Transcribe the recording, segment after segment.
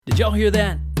y'all hear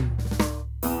that?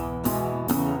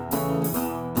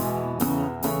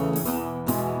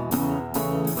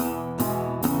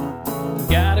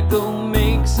 Gotta go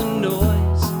make some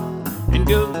noise and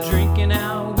go drinking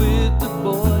out with the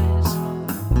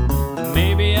boys.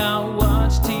 Maybe I'll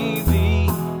watch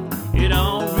TV. It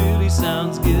all really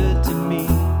sounds good to me.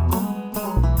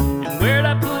 And where'd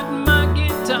I put my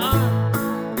guitar?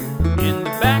 In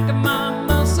the back of my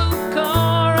muscle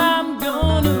car. I'm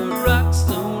gonna rock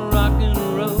some rock and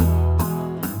roll,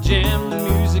 jam the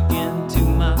music into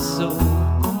my soul.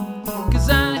 'Cause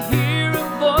I hear a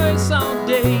voice all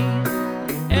day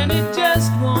and it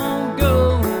just won't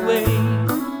go away.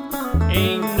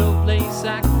 Ain't no place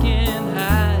I can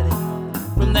hide it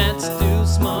from that still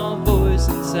small voice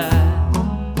inside.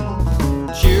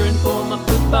 Cheering for my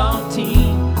football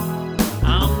team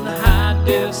on the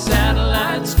high-def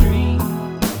satellite stream,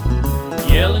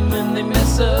 yelling when they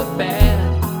mess up bad.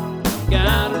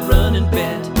 Got a running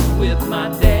bet with my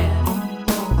dad.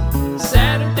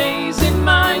 Saturdays in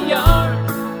my yard,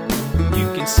 you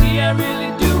can see I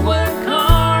really do work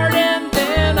hard. And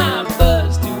then I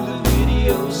buzz to the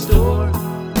video store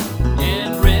and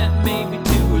rent maybe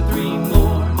 2 or 3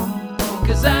 more.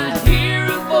 'Cause I hear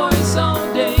a voice all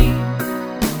day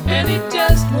and it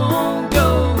just won't go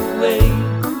away.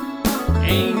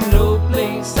 Ain't no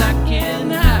place I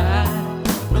can hide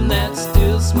from that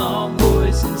still small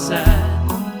voice inside.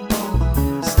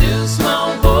 Still small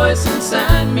voice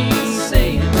inside me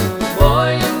saying,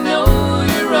 boy, you know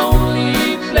you're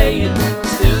only playing.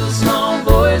 Still small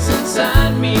voice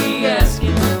inside me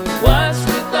asking, what's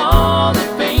with all the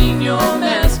pain you're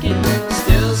masking?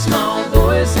 Still small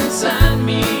voice inside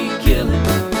me killing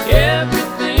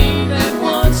everything that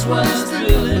once was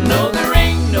thrilling. No, there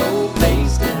ain't no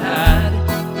place to hide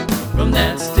from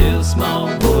that still small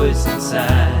voice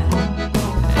inside.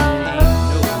 Ain't no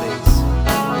place.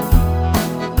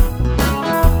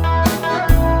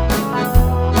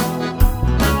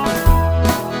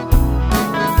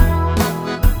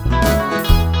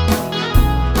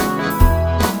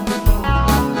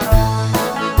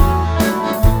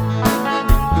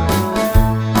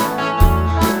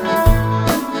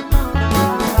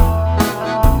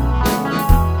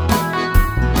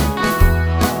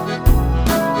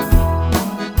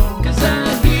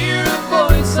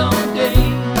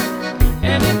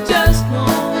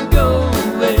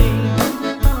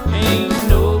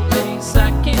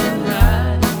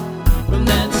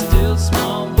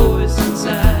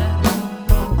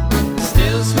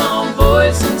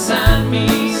 Inside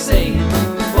me saying,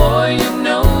 boy, you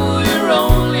know you're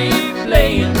only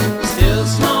playing. Still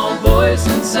small voice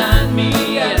inside me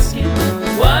asking,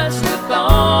 what's with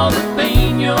all the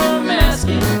pain you're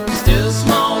masking? Still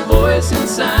small voice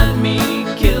inside me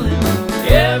killing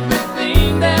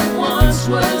everything that once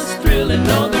was thrilling.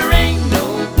 No, there ain't no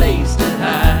place to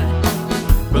hide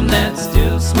from that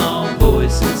still small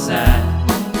voice inside.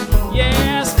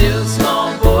 Yeah, still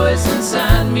small voice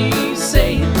inside me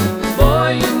saying,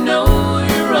 boy, you know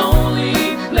you're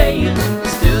only playing.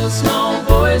 Still small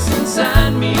voice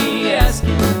inside me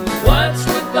asking, what's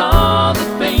with all the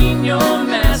pain you're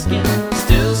masking?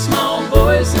 Still small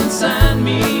voice inside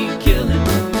me killing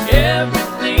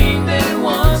everything that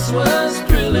once was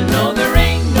thrilling. No,